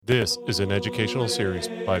This is an educational series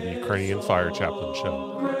by the Ukrainian Fire Chaplain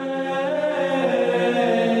Show.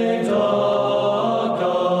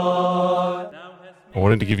 I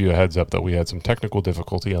wanted to give you a heads up that we had some technical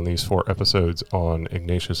difficulty on these 4 episodes on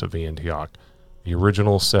Ignatius of Antioch. The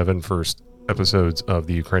original 7 first episodes of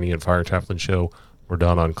the Ukrainian Fire Chaplain Show were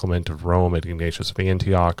done on Clement of Rome at Ignatius of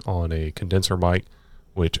Antioch on a condenser mic,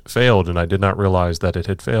 which failed, and I did not realize that it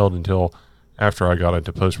had failed until after I got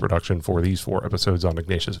into post-production for these 4 episodes on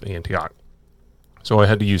Ignatius of Antioch. So I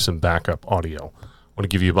had to use some backup audio. I want to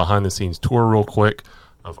give you a behind-the-scenes tour real quick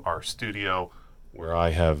of our studio, where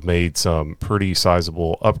I have made some pretty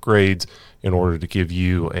sizable upgrades in order to give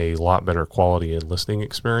you a lot better quality and listening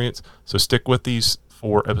experience. So stick with these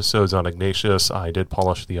 4 episodes on Ignatius. I did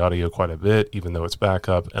polish the audio quite a bit, even though it's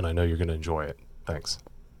backup, and I know you're going to enjoy it. Thanks.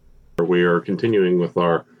 We are continuing with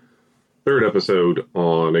our 3rd episode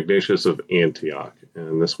on Ignatius of Antioch,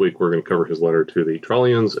 and this week we're going to cover his letter to the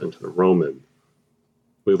Trallians and to the Romans.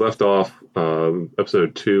 We left off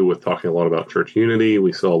episode 2 with talking a lot about church unity.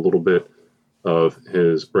 We saw a little bit of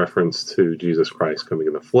his reference to Jesus Christ coming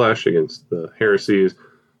in the flesh against the heresies.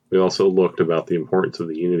 We also looked about the importance of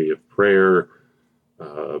the unity of prayer,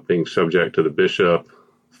 being subject to the bishop,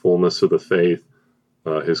 fullness of the faith,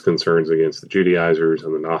 his concerns against the Judaizers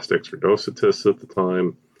and the Gnostics or Docetists at the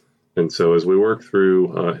time. And so as we work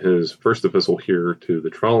through his first epistle here to the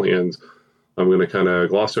Trallians, I'm going to kind of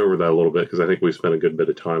gloss over that a little bit because I think we spent a good bit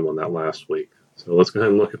of time on that last week. So let's go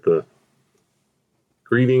ahead and look at the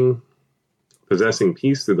greeting. Possessing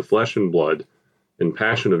peace through the flesh and blood and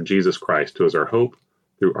passion of Jesus Christ, who is our hope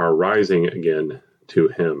through our rising again to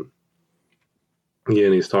him.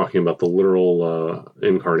 Again, he's talking about the literal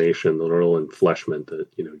incarnation, the literal enfleshment that,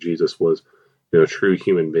 Jesus was, a true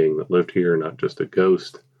human being that lived here, not just a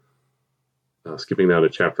ghost. Skipping down to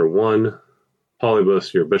chapter 1,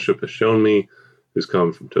 Polybus, your bishop, has shown me, who's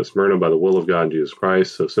come to Smyrna by the will of God and Jesus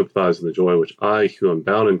Christ, so sympathize in the joy which I, who am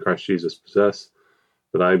bound in Christ Jesus, possess,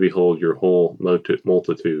 that I behold your whole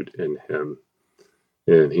multitude in him.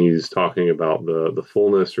 And he's talking about the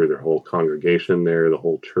fullness, or their whole congregation there, the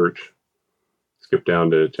whole church. Skip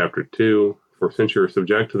down to chapter 2. For since you are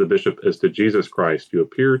subject to the bishop as to Jesus Christ, you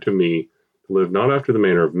appear to me to live not after the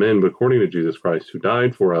manner of men, but according to Jesus Christ, who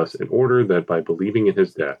died for us, in order that by believing in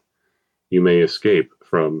his death, you may escape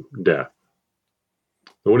from death.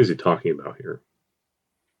 So what is he talking about here?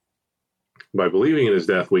 By believing in his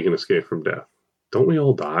death, we can escape from death. Don't we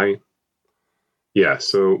all die? Yes,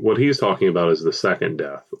 so what he's talking about is the second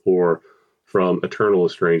death, or from eternal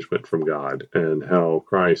estrangement from God, and how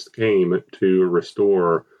Christ came to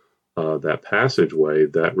restore that passageway,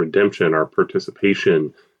 that redemption, our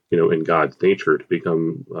participation, in God's nature, to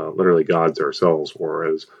become literally gods ourselves, or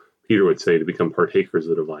as Peter would say, to become partakers of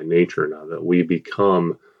the divine nature. Now that we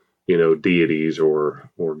become, deities or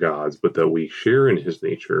gods, but that we share in his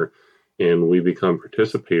nature, and we become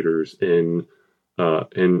participators in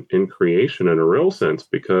creation in a real sense,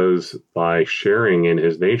 because by sharing in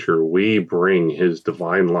his nature, we bring his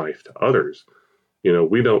divine life to others.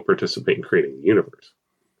 We don't participate in creating the universe,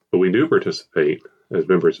 but we do participate as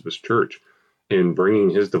members of his church in bringing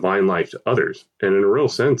his divine life to others. And in a real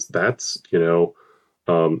sense, that's,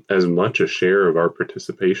 as much a share of our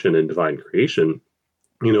participation in divine creation,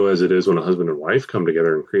 as it is when a husband and wife come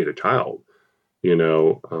together and create a child.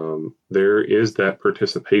 There is that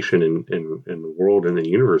participation in the world and the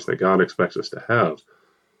universe that God expects us to have.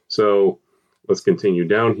 So let's continue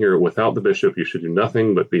down here. Without the bishop, you should do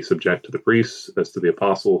nothing but be subject to the priests, as to the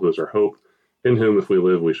apostle, who is our hope, in whom, if we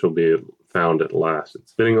live, we shall be found at last.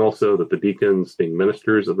 It's fitting also that the deacons, being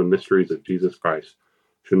ministers of the mysteries of Jesus Christ,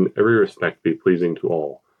 should in every respect be pleasing to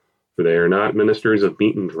all. For they are not ministers of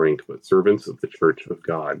meat and drink, but servants of the church of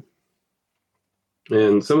God.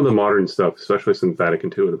 And some of the modern stuff, especially since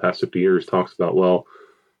Vatican II in the past 50 years, talks about,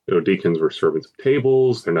 deacons were servants of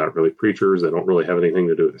tables. They're not really preachers. They don't really have anything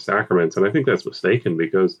to do with the sacraments. And I think that's mistaken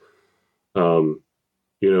because,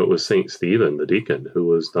 it was St. Stephen, the deacon, who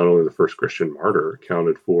was not only the first Christian martyr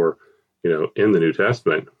accounted for, in the New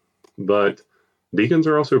Testament, but deacons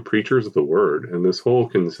are also preachers of the word. And this whole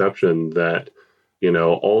conception that,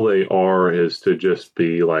 all they are is to just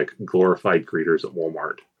be like glorified greeters at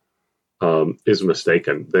Walmart is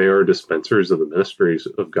mistaken. They are dispensers of the ministries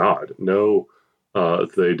of God. No,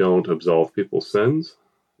 they don't absolve people's sins.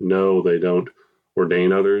 No, they don't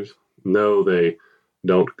ordain others. No, they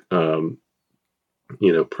don't,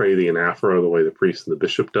 pray the anaphora the way the priest and the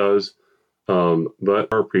bishop does. But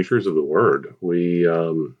are preachers of the word. We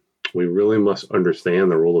really must understand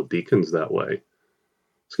the role of deacons that way.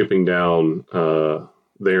 Skipping down,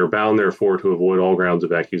 they are bound, therefore, to avoid all grounds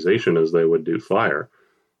of accusation as they would do fire.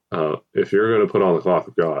 if you're going to put on the cloth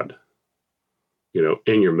of God,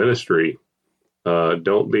 in your ministry,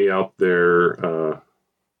 don't be out there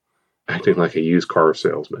acting like a used car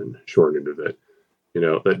salesman, short end of it.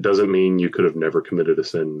 That doesn't mean you could have never committed a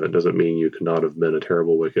sin. That doesn't mean you could not have been a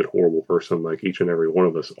terrible, wicked, horrible person like each and every one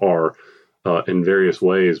of us are in various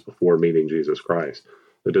ways before meeting Jesus Christ.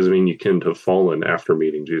 That doesn't mean you can't have fallen after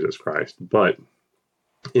meeting Jesus Christ. But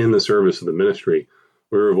in the service of the ministry,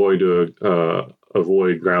 we're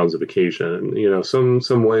avoid grounds of occasion. And,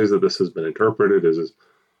 some ways that this has been interpreted is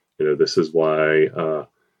this is why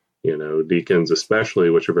deacons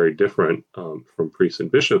especially, which are very different from priests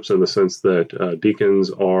and bishops in the sense that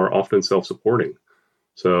deacons are often self-supporting.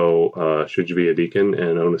 So should you be a deacon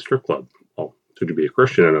and own a strip club? Well, should you be a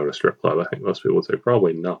Christian and own a strip club? I think most people would say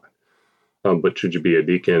probably not. But should you be a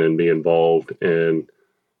deacon and be involved in,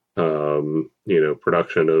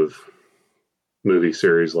 production of movie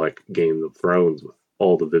series like Game of Thrones with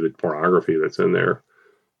all the vivid pornography that's in there?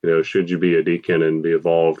 Should you be a deacon and be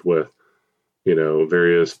involved with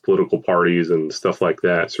various political parties and stuff like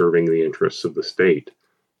that, serving the interests of the state?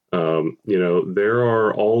 There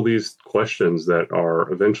are all these questions that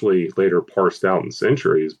are eventually later parsed out in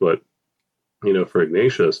centuries, but, for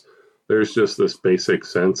Ignatius, there's just this basic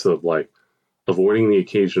sense of avoiding the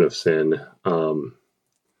occasion of sin,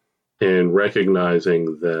 and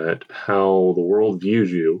recognizing that how the world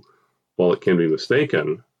views you, while it can be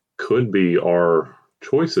mistaken, could be our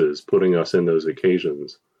choices putting us in those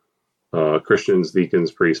occasions. Christians,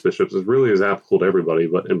 deacons, priests, bishops is really as applicable to everybody,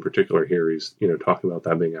 but in particular here he's talking about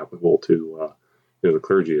that being applicable to the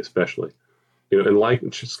clergy especially.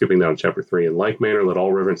 And skipping down to chapter 3, in like manner let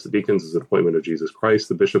all reverence the deacons as an appointment of Jesus Christ,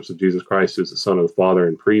 the bishops of Jesus Christ, who is the Son of the Father,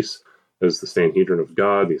 and priests as the Sanhedrin of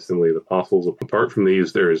God, the assembly of the apostles. Apart from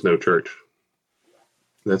these, there is no church.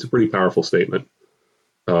 That's a pretty powerful statement.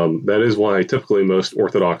 That is why typically most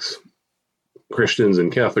Orthodox Christians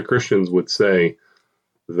and Catholic Christians would say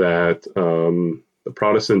that the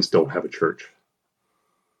Protestants don't have a church.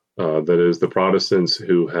 That is, the Protestants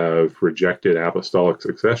who have rejected apostolic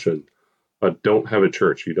succession don't have a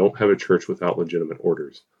church. You don't have a church without legitimate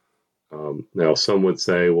orders. Now, some would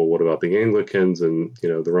say, well, what about the Anglicans? And,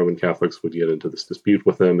 the Roman Catholics would get into this dispute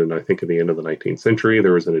with them. And I think at the end of the 19th century,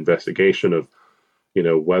 there was an investigation of,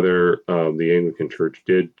 whether the Anglican Church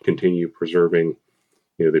did continue preserving,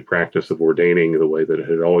 the practice of ordaining the way that it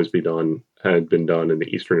had been done in the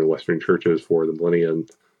Eastern and Western churches for the millennium,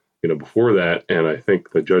 before that. And I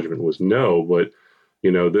think the judgment was no. But,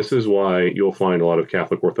 this is why you'll find a lot of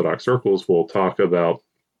Catholic Orthodox circles will talk about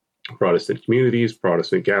Protestant communities,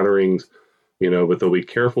 Protestant gatherings, but they'll be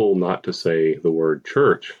careful not to say the word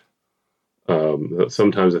church.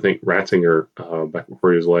 Sometimes I think Ratzinger, back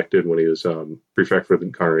before he was elected, when he was prefect for the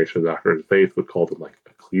Congregation of the Doctrine of Faith, would call them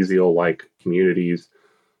ecclesial-like communities.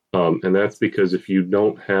 And that's because if you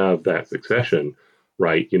don't have that succession,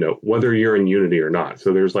 right, whether you're in unity or not.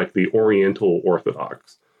 So there's the Oriental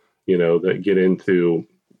Orthodox, that get into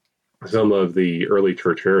some of the early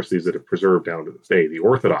church heresies that have preserved down to this day. The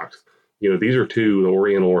Orthodox, these are the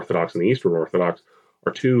Oriental Orthodox and the Eastern Orthodox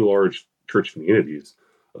are two large church communities.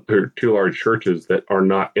 They're two large churches that are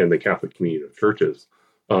not in the Catholic community of churches,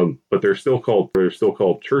 but they're still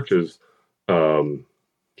called churches.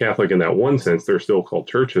 Catholic in that one sense, they're still called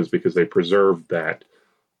churches because they preserve that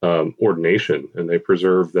ordination and they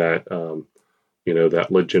preserve that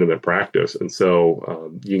that legitimate practice. And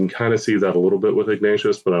so you can kind of see that a little bit with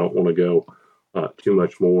Ignatius, but I don't want to go too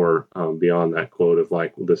much more beyond that quote of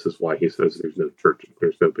this is why he says there's no church,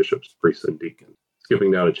 there's no bishops, priests, and deacons.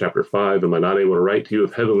 Skipping down to chapter 5, am I not able to write to you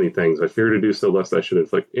of heavenly things? I fear to do so lest I should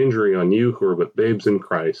inflict injury on you who are but babes in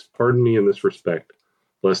Christ. Pardon me in this respect,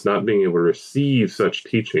 lest not being able to receive such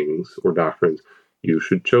teachings or doctrines, you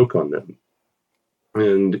should choke on them.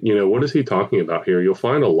 And, what is he talking about here? You'll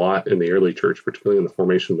find a lot in the early church, particularly in the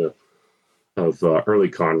formation of early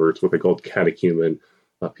converts, what they called catechumen.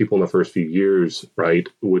 People in the first few years, right,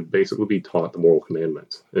 would basically be taught the moral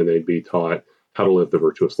commandments, and they'd be taught how to live the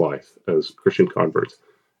virtuous life as Christian converts.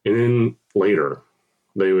 And then later,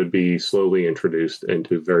 they would be slowly introduced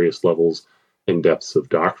into various levels and depths of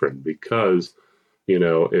doctrine because,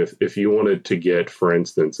 if you wanted to get, for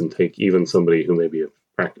instance, and take even somebody who may be a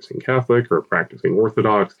practicing Catholic or a practicing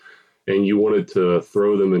Orthodox, and you wanted to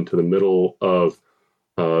throw them into the middle of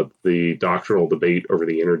the doctrinal debate over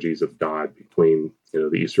the energies of God between,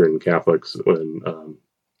 the Eastern Catholics and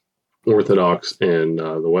Orthodox and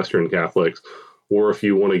the Western Catholics, or if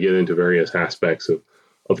you want to get into various aspects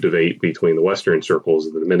of debate between the Western circles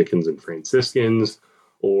of the Dominicans and Franciscans,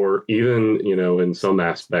 or even, in some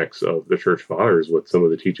aspects of the Church Fathers with some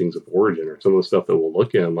of the teachings of Origen or some of the stuff that we'll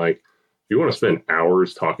look in, if you want to spend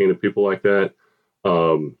hours talking to people like that,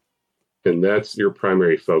 and that's your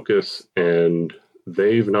primary focus, and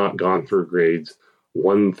they've not gone through grades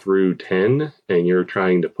 1 through 10, and you're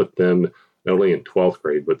trying to put them not only in 12th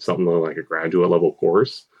grade, but something like a graduate level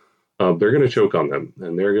course, they're going to choke on them,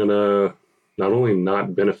 and they're going to not only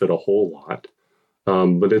not benefit a whole lot,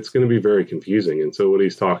 but it's going to be very confusing. And so what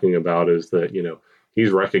he's talking about is that,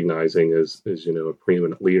 he's recognizing as a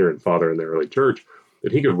preeminent leader and father in the early church,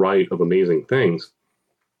 that he could write of amazing things,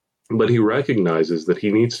 but he recognizes that he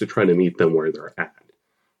needs to try to meet them where they're at.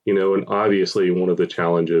 And obviously one of the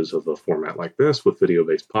challenges of a format like this with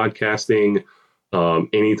video-based podcasting,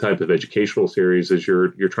 any type of educational series, is you're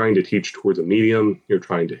trying to teach towards a medium. You're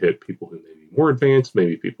trying to hit people who may be more advanced,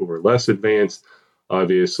 maybe people who are less advanced.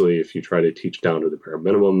 Obviously, if you try to teach down to the bare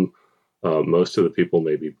minimum, most of the people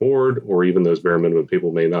may be bored, or even those bare minimum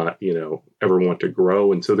people may not, ever want to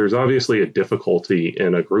grow. And so there's obviously a difficulty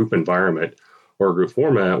in a group environment or a group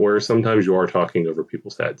format where sometimes you are talking over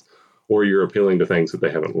people's heads, or you're appealing to things that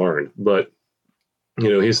they haven't learned. But,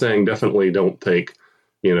 he's saying definitely don't take,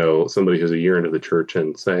 somebody who's a year into the church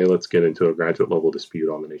and say, let's get into a graduate level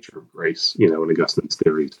dispute on the nature of grace, and Augustine's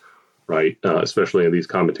theories, right? Especially these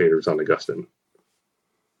commentators on Augustine.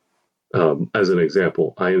 As an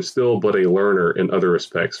example, I am still but a learner in other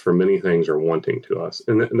respects, for many things are wanting to us.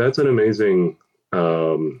 And that's an amazing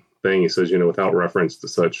thing. He says, without reference to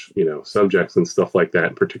such, subjects and stuff like that.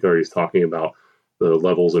 In particular, he's talking about the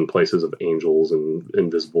levels and places of angels and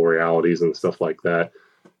invisible realities and stuff like that.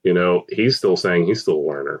 He's still saying he's still a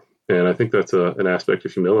learner. And I think that's an aspect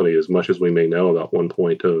of humility. As much as we may know about one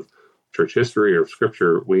point of church history or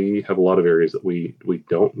scripture, we have a lot of areas that we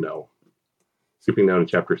don't know. Skipping down to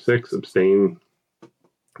chapter 6, abstain,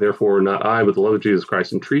 therefore, not I, but the love of Jesus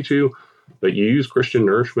Christ entreat you, that you use Christian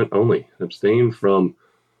nourishment only. Abstain from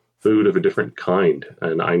food of a different kind,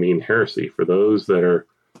 and I mean heresy, for those that are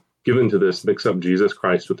given to this mix up Jesus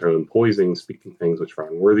Christ with their own poison, speaking things which are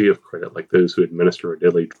unworthy of credit, like those who administer a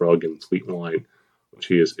deadly drug and sweet wine, which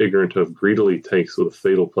he is ignorant of, greedily takes with a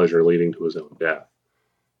fatal pleasure leading to his own death.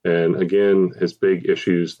 And again, his big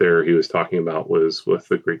issues there he was talking about was with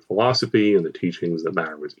the Greek philosophy and the teachings that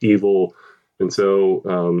matter was evil. And so,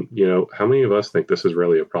 how many of us think this is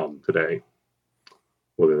really a problem today?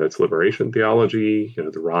 Whether that's liberation theology,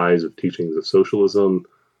 the rise of teachings of socialism,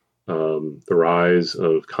 the rise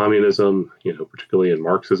of communism, particularly in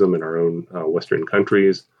Marxism in our own Western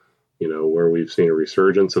countries, where we've seen a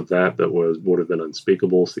resurgence of that would have been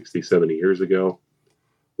unspeakable 60, 70 years ago.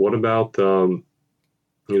 What about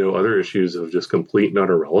other issues of just complete and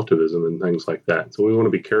utter relativism and things like that. So we want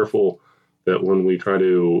to be careful that when we try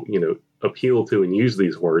to, appeal to and use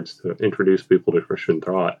these words to introduce people to Christian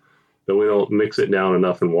thought, that we don't mix it down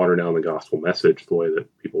enough and water down the gospel message the way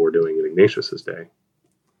that people were doing in Ignatius's day.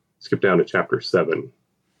 Skip down to chapter 7.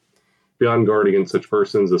 Be on guard against such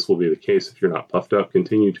persons. This will be the case if you're not puffed up.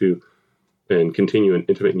 Continue in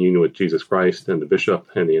intimate union with Jesus Christ and the bishop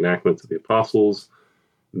and the enactments of the apostles.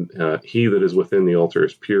 He that is within the altar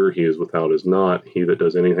is pure, he is without is not. He that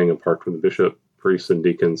does anything apart from the bishop, priests, and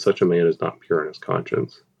deacons, such a man is not pure in his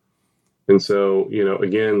conscience. And so,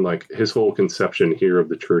 again, like his whole conception here of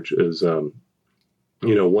the church is,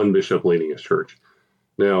 one bishop leading his church.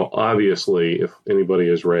 Now, obviously, if anybody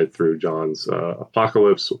has read through John's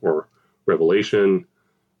Apocalypse or Revelation,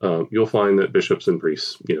 you'll find that bishops and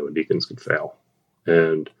priests, and deacons could fail.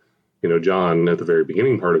 And John, at the very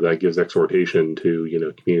beginning part of that, gives exhortation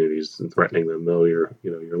to, communities and threatening them, though your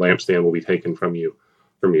lampstand will be taken from you,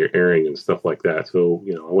 from your airing and stuff like that. So,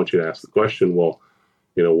 I want you to ask the question, well,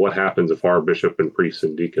 what happens if our bishop and priest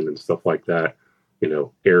and deacon and stuff like that,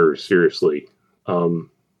 errs seriously? What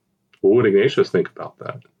would Ignatius think about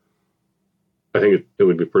that? I think it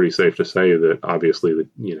would be pretty safe to say that obviously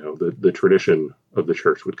the tradition of the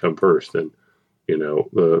church would come first, and,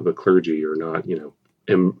 the clergy are not,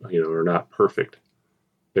 are not perfect.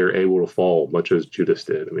 They're able to fall much as Judas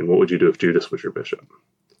did. I mean, what would you do if Judas was your bishop?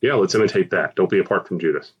 Yeah, let's imitate that. Don't be apart from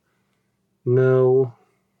Judas. No.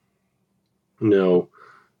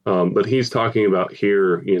 But he's talking about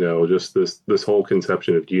here, just this whole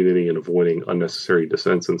conception of unity and avoiding unnecessary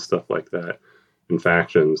dissents and stuff like that and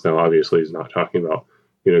factions. Now, obviously, he's not talking about,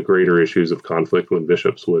 greater issues of conflict when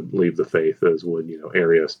bishops would leave the faith, as would,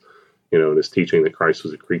 Arius, and his teaching that Christ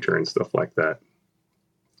was a creature and stuff like that.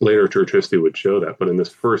 Later church history would show that. But in this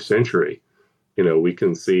first century, we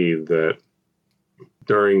can see that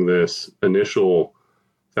during this initial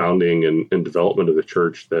founding and development of the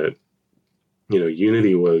church that,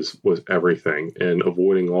 unity was everything, and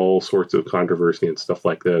avoiding all sorts of controversy and stuff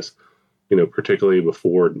like this, particularly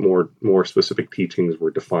before more specific teachings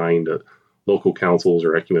were defined, local councils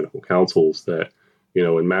or ecumenical councils that,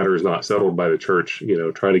 in matters not settled by the church,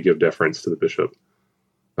 try to give deference to the bishop.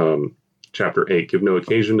 Chapter 8, give no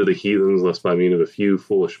occasion to the heathens, lest by means of a few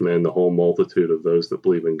foolish men, the whole multitude of those that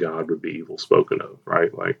believe in God would be evil spoken of,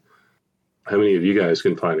 right? Like, how many of you guys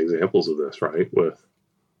can find examples of this, right? With,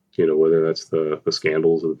 whether that's the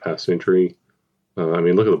scandals of the past century.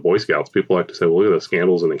 Look at the Boy Scouts. People like to say, well, look at the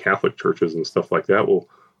scandals in the Catholic churches and stuff like that. Well,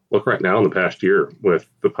 look right now in the past year with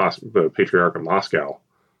the Patriarch of Moscow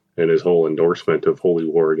and his whole endorsement of holy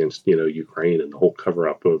war against, Ukraine and the whole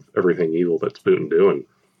cover-up of everything evil that's Putin doing.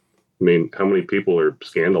 How many people are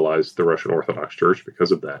scandalized the Russian Orthodox Church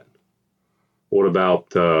because of that? What about,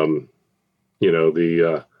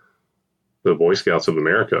 the Boy Scouts of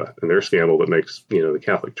America and their scandal that makes, the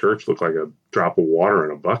Catholic Church look like a drop of water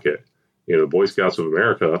in a bucket? The Boy Scouts of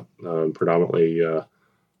America, predominantly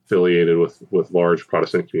affiliated with large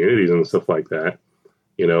Protestant communities and stuff like that,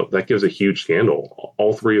 that gives a huge scandal.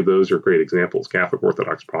 All three of those are great examples, Catholic,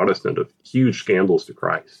 Orthodox, Protestant, of huge scandals to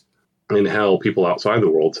Christ. And how people outside the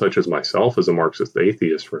world, such as myself as a Marxist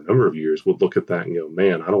atheist for a number of years, would look at that and go,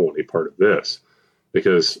 man, I don't want any part of this.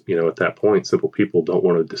 Because, at that point, simple people don't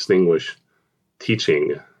want to distinguish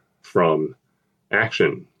teaching from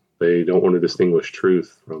action. They don't want to distinguish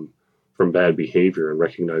truth from bad behavior and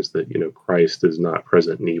recognize that, Christ is not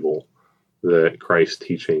present in evil, that Christ's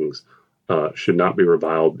teachings should not be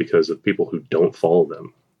reviled because of people who don't follow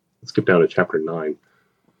them. Let's skip down to chapter 9.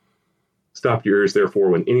 Stop your ears, therefore,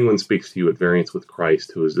 when anyone speaks to you at variance with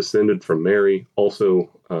Christ, who is descended from Mary, also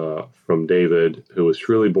from David, who was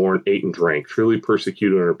truly born, ate and drank, truly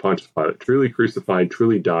persecuted under Pontius Pilate, truly crucified,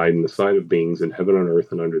 truly died in the sight of beings in heaven and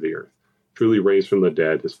earth and under the earth, truly raised from the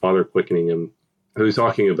dead, his Father quickening him. Who's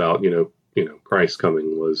talking about, Christ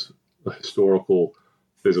coming was a historical,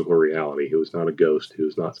 physical reality. He was not a ghost. He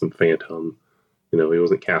was not some phantom. He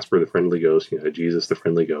wasn't Casper the Friendly Ghost, Jesus the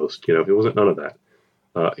Friendly Ghost. He wasn't none of that.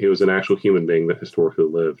 He was an actual human being that historically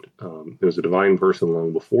lived. He was a divine person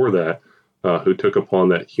long before that who took upon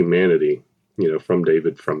that humanity, from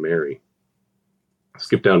David, from Mary.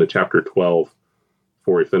 Skip down to chapter 12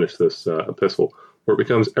 before we finish this epistle, where it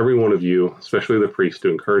becomes every one of you, especially the priest, to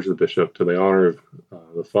encourage the bishop to the honor of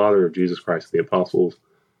the Father of Jesus Christ and the apostles.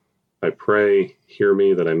 I pray, hear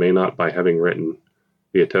me, that I may not, by having written,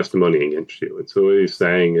 be a testimony against you. And so what he's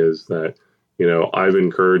saying is that, I've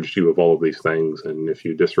encouraged you of all of these things, and if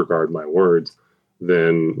you disregard my words,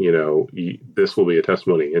 then, this will be a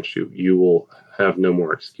testimony against you. You will have no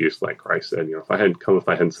more excuse, like Christ said. If I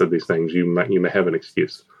hadn't said these things, you may have an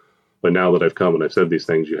excuse. But now that I've come and I've said these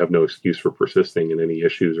things, you have no excuse for persisting in any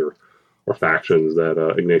issues or factions that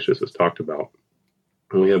Ignatius has talked about.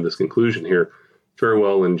 And we have this conclusion here.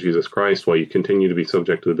 Farewell in Jesus Christ, while you continue to be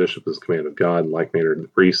subject to the bishop as command of God, in like manner to the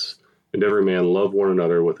priests, and every man love one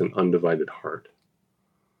another with an undivided heart.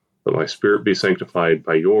 Let my spirit be sanctified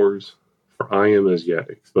by yours, for I am as yet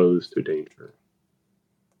exposed to danger.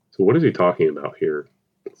 So what is he talking about here?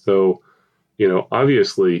 So,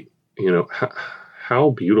 obviously, how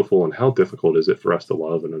beautiful and how difficult is it for us to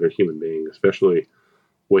love another human being, especially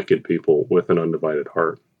wicked people, with an undivided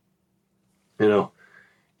heart? Yeah,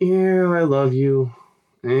 I love you.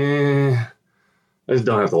 I just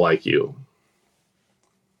don't have to like you.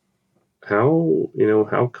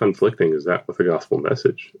 How conflicting is that with the gospel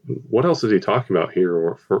message? What else is he talking about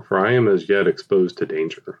here? For I am as yet exposed to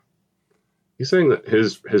danger. He's saying that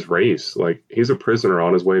his race, like, he's a prisoner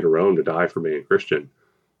on his way to Rome to die for being a Christian.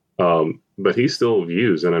 But he still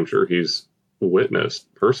views, and I'm sure he's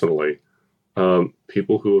witnessed personally,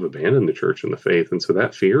 people who have abandoned the church and the faith. And so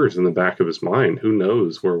that fear is in the back of his mind. Who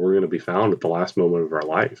knows where we're going to be found at the last moment of our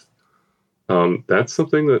life? That's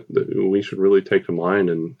something that we should really take to mind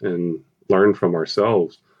and learn from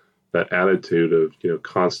ourselves, that attitude of,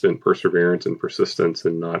 constant perseverance and persistence,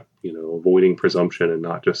 and not, avoiding presumption, and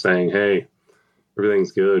not just saying, hey,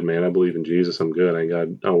 everything's good, man. I believe in Jesus. I'm good. I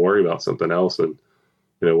don't worry about something else. And,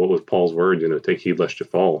 what was Paul's word? Take heed lest you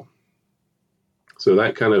fall. So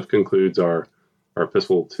that kind of concludes our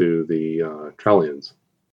epistle to the Trallians.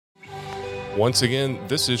 Once again,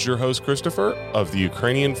 this is your host, Christopher, of the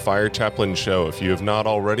Ukrainian Fire Chaplain Show. If you have not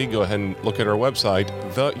already, go ahead and look at our website,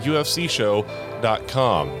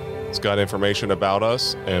 theufcshow.com. It's got information about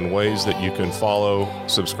us and ways that you can follow,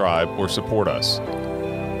 subscribe, or support us.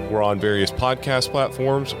 We're on various podcast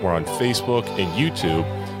platforms. We're on Facebook and YouTube.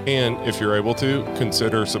 And if you're able to,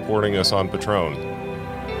 consider supporting us on Patreon.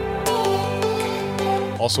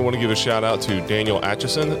 Also want to give a shout out to Daniel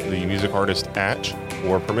Atchison, the music artist Atch,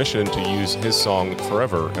 for permission to use his song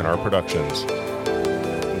Forever in our productions.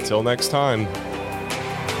 Until next time,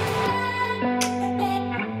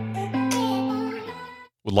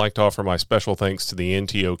 we'll would like to offer my special thanks to the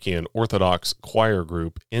Antiochian Orthodox choir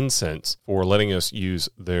group Incense for letting us use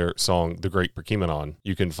their song, The Great Perkimenon.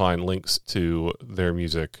 You can find links to their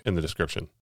music in the description.